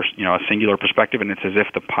singular perspective, and it's as if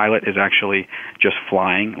the pilot is actually just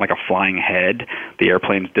flying like a flying head. The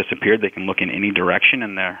airplane's disappeared. They can look in any direction,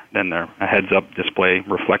 and then their heads-up display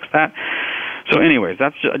reflects that. So anyways,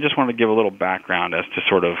 I just wanted to give a little background as to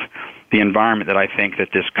sort of the environment that I think that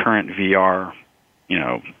this current VR,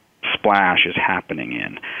 splash is happening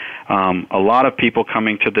in. A lot of people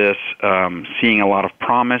coming to this, seeing a lot of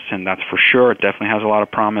promise, and that's for sure. It definitely has a lot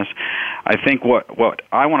of promise. I think what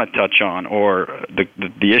I want to touch on, or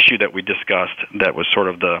the issue that we discussed that was sort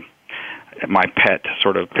of my pet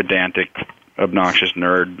sort of pedantic, obnoxious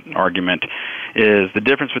nerd argument, is the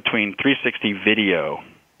difference between 360 video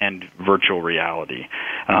and virtual reality.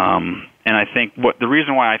 And I think the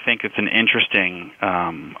reason why I think it's an interesting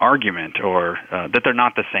argument, or that they're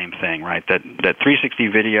not the same thing, right? That 360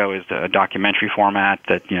 video is a documentary format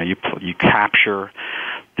that you capture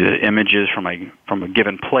the images from a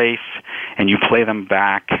given place, and you play them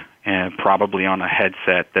back, and probably on a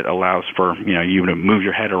headset that allows for you to move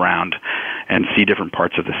your head around and see different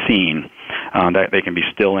parts of the scene. That they can be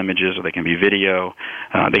still images, or they can be video.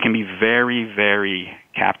 They can be very, very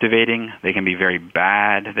captivating. They can be very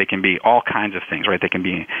bad. They can be all kinds of things, right? They can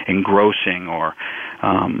be engrossing, or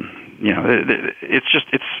it's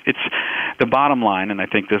the bottom line. And I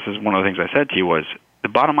think this is one of the things I said to you was the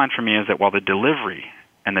bottom line for me is that while the delivery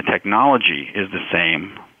and the technology is the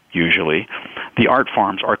same, usually, the art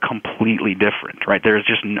forms are completely different, right? There's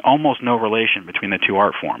just almost no relation between the two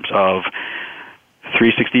art forms of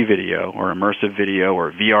 360 video or immersive video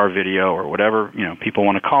or VR video or whatever people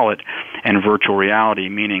want to call it, and virtual reality,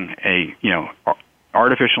 meaning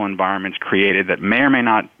artificial environments created that may or may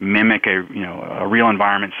not mimic a real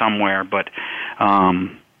environment somewhere, but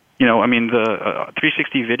the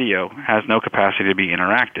 360 video has no capacity to be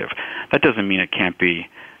interactive. That doesn't mean it can't be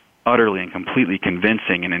utterly and completely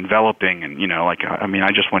convincing and enveloping, and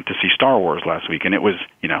I just went to see Star Wars last week, and it was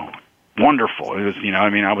wonderful. It was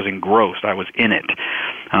I was engrossed. I was in it,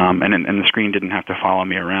 and the screen didn't have to follow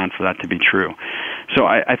me around for that to be true. So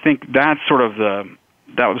I think that's sort of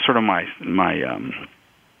that was sort of my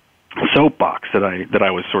soapbox that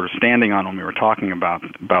I was sort of standing on when we were talking about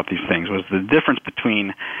these things, was the difference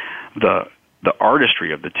between the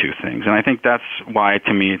artistry of the two things. And I think that's why,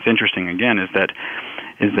 to me, it's interesting again, is that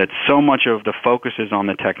so much of the focus is on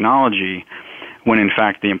the technology, when in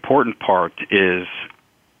fact the important part is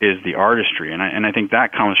the artistry. And I think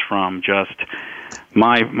that comes from just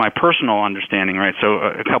my personal understanding, right? So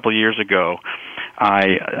a couple of years ago,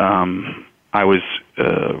 I was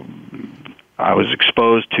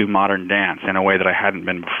exposed to modern dance in a way that I hadn't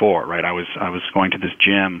been before, right? I was going to this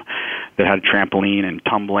gym that had a trampoline and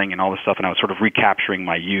tumbling and all this stuff, and I was sort of recapturing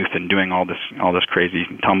my youth and doing all this crazy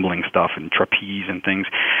tumbling stuff and trapeze and things.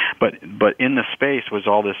 But in the space was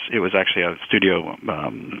all this. It was actually a studio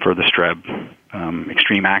for the Streb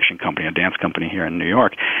Extreme Action Company, a dance company here in New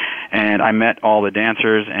York. And I met all the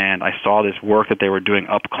dancers, and I saw this work that they were doing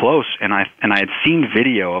up close, and I had seen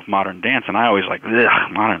video of modern dance, and I always like,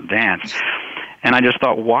 ugh, modern dance. And I just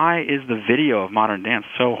thought, why is the video of modern dance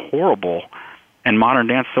so horrible and modern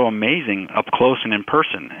dance so amazing up close and in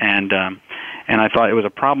person? And I thought it was a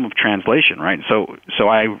problem of translation, right? So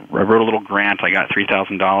I wrote a little grant. I got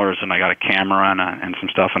 $3,000, and I got a camera and some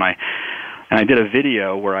stuff, and I did a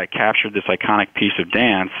video where I captured this iconic piece of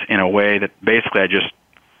dance in a way that basically I just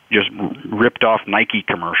ripped off Nike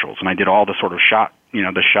commercials, and I did all the sort of shot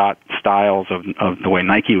styles of the way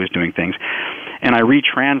Nike was doing things, and I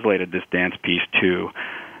retranslated this dance piece to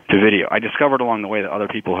video. I discovered along the way that other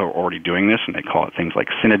people who are already doing this, and they call it things like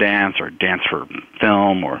cinedance or dance for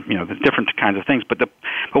film, or the different kinds of things. But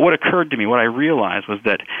what occurred to me, what I realized, was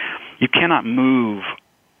that you cannot move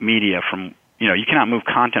media from you cannot move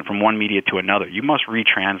content from one media to another. You must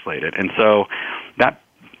retranslate it, and so that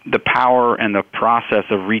the power and the process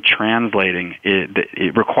of retranslating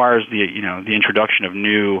it requires the introduction of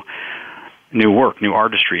new work, new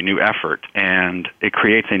artistry, new effort, and it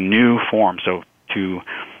creates a new form. So to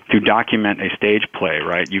document a stage play,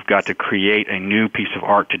 right, you've got to create a new piece of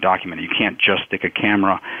art to document it. You can't just stick a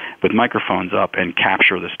camera with microphones up and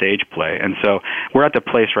capture the stage play. And so we're at the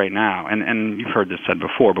place right now, and you've heard this said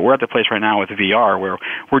before, but we're at the place right now with VR where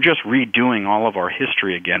we're just redoing all of our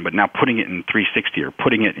history again, but now putting it in 360 or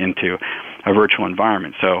putting it into a virtual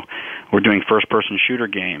environment. So we're doing first-person shooter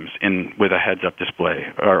games with a heads-up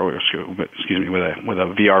display, or excuse me, with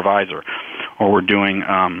a VR visor, or we're doing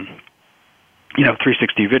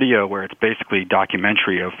 360 video where it's basically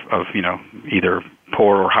documentary of either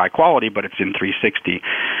poor or high quality, but it's in 360.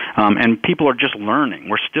 And people are just learning.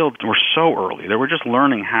 We're so early that we're just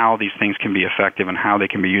learning how these things can be effective and how they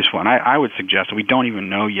can be useful. And I would suggest that we don't even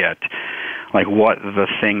know yet, like, what the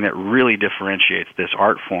thing that really differentiates this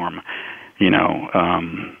art form,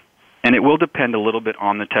 and it will depend a little bit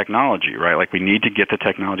on the technology, right? Like, we need to get the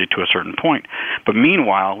technology to a certain point. But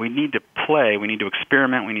meanwhile, we need to play, we need to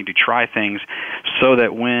experiment, we need to try things so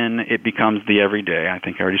that when it becomes the everyday, I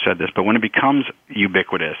think I already said this, but when it becomes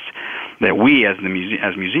ubiquitous, that we as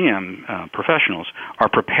museum professionals are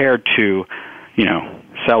prepared to,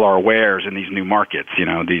 sell our wares in these new markets,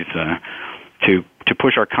 these to to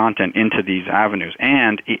push our content into these avenues.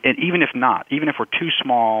 And even if not, even if we're too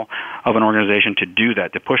small of an organization to do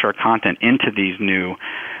that, to push our content into these new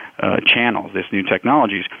channels, these new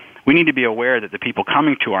technologies, we need to be aware that the people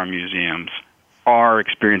coming to our museums are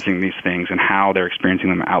experiencing these things and how they're experiencing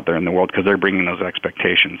them out there in the world, because they're bringing those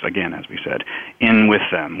expectations, again, as we said, in with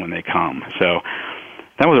them when they come. So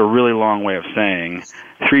that was a really long way of saying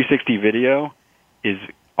 360 video is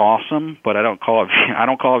awesome, but I don't call it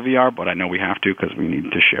VR, but I know we have to because we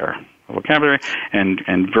need to share vocabulary, and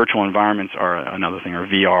virtual environments are another thing, or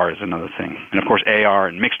VR is another thing, and of course AR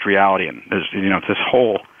and mixed reality, and there's it's this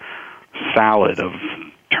whole salad of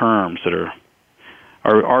terms that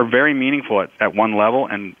are very meaningful at one level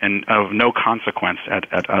and of no consequence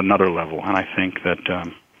at another level. And I think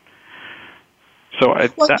that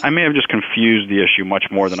I may have just confused the issue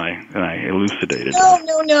much more than I elucidated.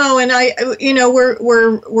 No, and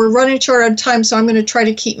we're running short on time, so I'm going to try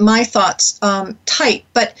to keep my thoughts tight.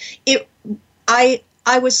 But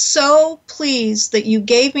I was so pleased that you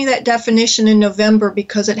gave me that definition in November,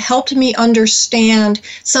 because it helped me understand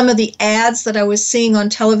some of the ads that I was seeing on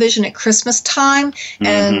television at Christmas time. Mm-hmm.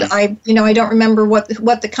 And I don't remember what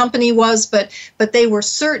the company was, but they were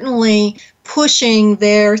certainly pushing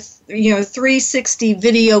their 360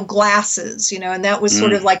 video glasses, and that was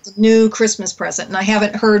sort of like the new Christmas present. And I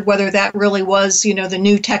haven't heard whether that really was, the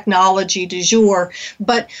new technology du jour.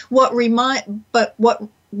 But what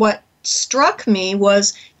struck me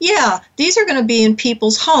was, these are going to be in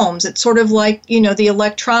people's homes. It's sort of like, the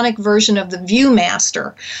electronic version of the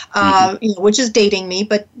Viewmaster, which is dating me,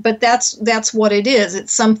 but that's what it is.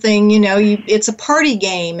 It's something, it's a party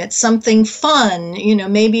game. It's something fun,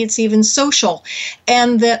 maybe it's even social.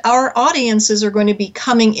 And that our audiences are going to be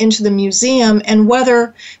coming into the museum, and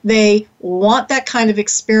whether they want that kind of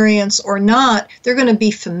experience or not, they're going to be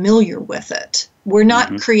familiar with it. We're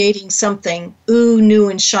not creating something, new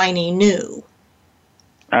and shiny new.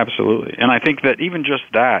 Absolutely. And I think that even just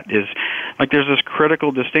that is, like, there's this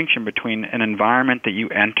critical distinction between an environment that you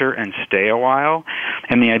enter and stay a while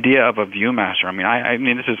and the idea of a Viewmaster. I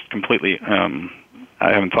mean, this is completely, I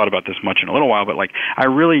haven't thought about this much in a little while, but I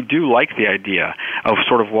really do like the idea of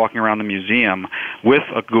sort of walking around the museum with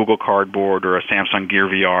a Google Cardboard or a Samsung Gear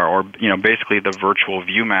VR, or, basically the virtual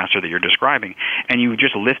Viewmaster that you're describing, and you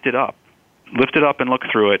just lift it up and look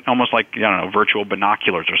through it, almost like, virtual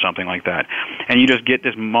binoculars or something like that. And you just get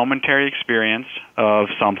this momentary experience of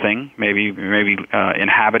something, maybe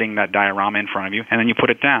inhabiting that diorama in front of you, and then you put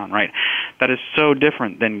it down, right? That is so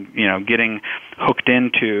different than, getting hooked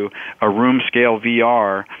into a room-scale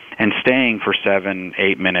VR and staying for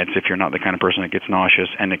 7-8 minutes, if you're not the kind of person that gets nauseous,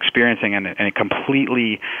 and experiencing in a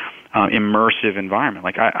completely immersive environment.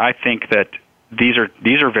 I think that these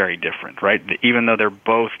are very different, right? Even though they're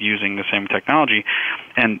both using the same technology,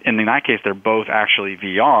 and in that case they're both actually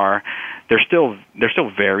VR, they're still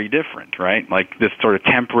very different, right? Like this sort of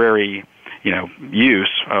temporary,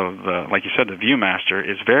 use of like you said, the Viewmaster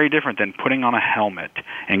is very different than putting on a helmet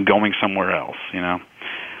and going somewhere else, And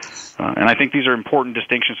I think these are important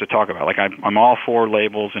distinctions to talk about. I'm all for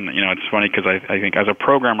labels, and it's funny because I think as a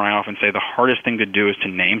programmer I often say the hardest thing to do is to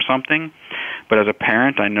name something, but as a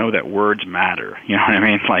parent I know that words matter. You know what I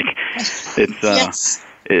mean? It's yes.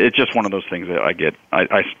 It's just one of those things that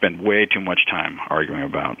I spend way too much time arguing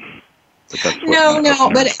about.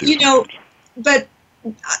 But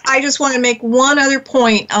I just want to make one other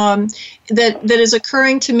point that is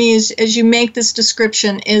occurring to me as you make this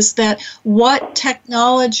description, is that what all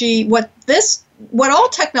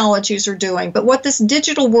technologies are doing, but what this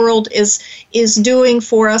digital world is doing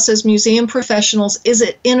for us as museum professionals is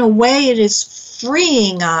in a way it is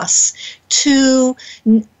freeing us to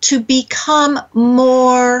become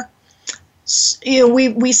more.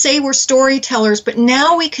 We say we're storytellers, but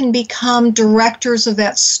now we can become directors of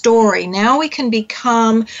that story. Now we can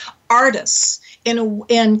become artists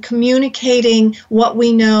in communicating what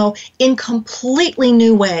we know in completely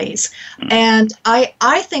new ways. And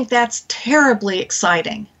I think that's terribly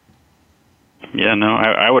exciting. Yeah, no,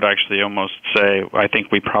 I would actually almost say I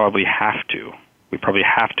think we probably have to. We probably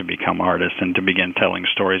have to become artists and to begin telling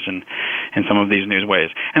stories in some of these new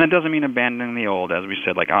ways. And it doesn't mean abandoning the old, as we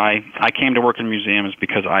said. I came to work in museums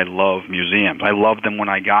because I love museums. I loved them when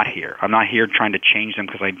I got here. I'm not here trying to change them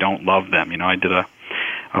because I don't love them. I did a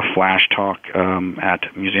flash talk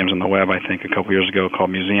at Museums on the Web, I think, a couple years ago called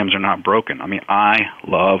Museums Are Not Broken. I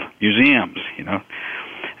love museums,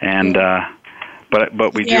 and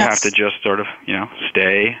but we do have to just sort of,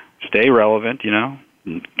 stay relevant,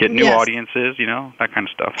 get new audiences, that kind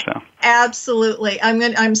of stuff. So absolutely.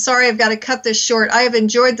 I'm sorry I've got to cut this short. I have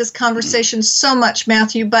enjoyed this conversation so much,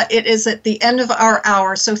 Matthew, but it is at the end of our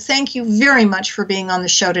hour. So thank you very much for being on the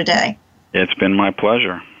show today. It's been my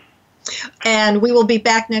pleasure. And we will be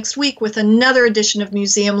back next week with another edition of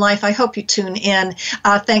Museum Life. I hope you tune in.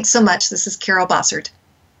 Thanks so much. This is Carol Bossert.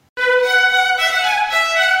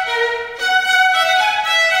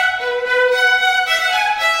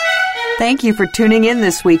 Thank you for tuning in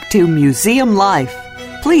this week to Museum Life.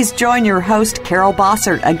 Please join your host, Carol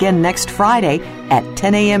Bossert, again next Friday at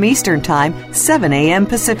 10 a.m. Eastern Time, 7 a.m.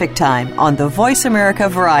 Pacific Time on the Voice America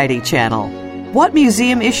Variety Channel. What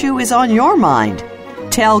museum issue is on your mind?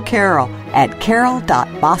 Tell Carol at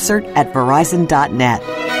carol.bossert@verizon.net.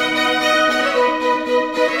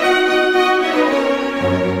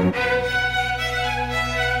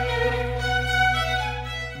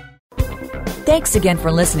 Thanks again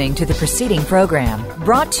for listening to the preceding program,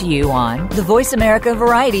 brought to you on the Voice America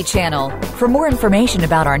Variety Channel. For more information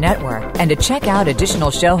about our network and to check out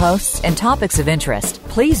additional show hosts and topics of interest,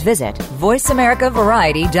 please visit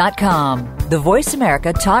voiceamericavariety.com. The Voice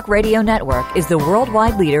America Talk Radio Network is the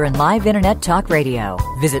worldwide leader in live Internet talk radio.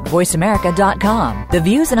 Visit voiceamerica.com. The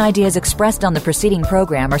views and ideas expressed on the preceding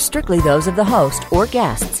program are strictly those of the host or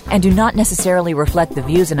guests and do not necessarily reflect the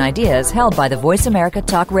views and ideas held by the Voice America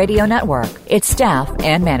Talk Radio Network, its staff,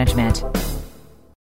 and management.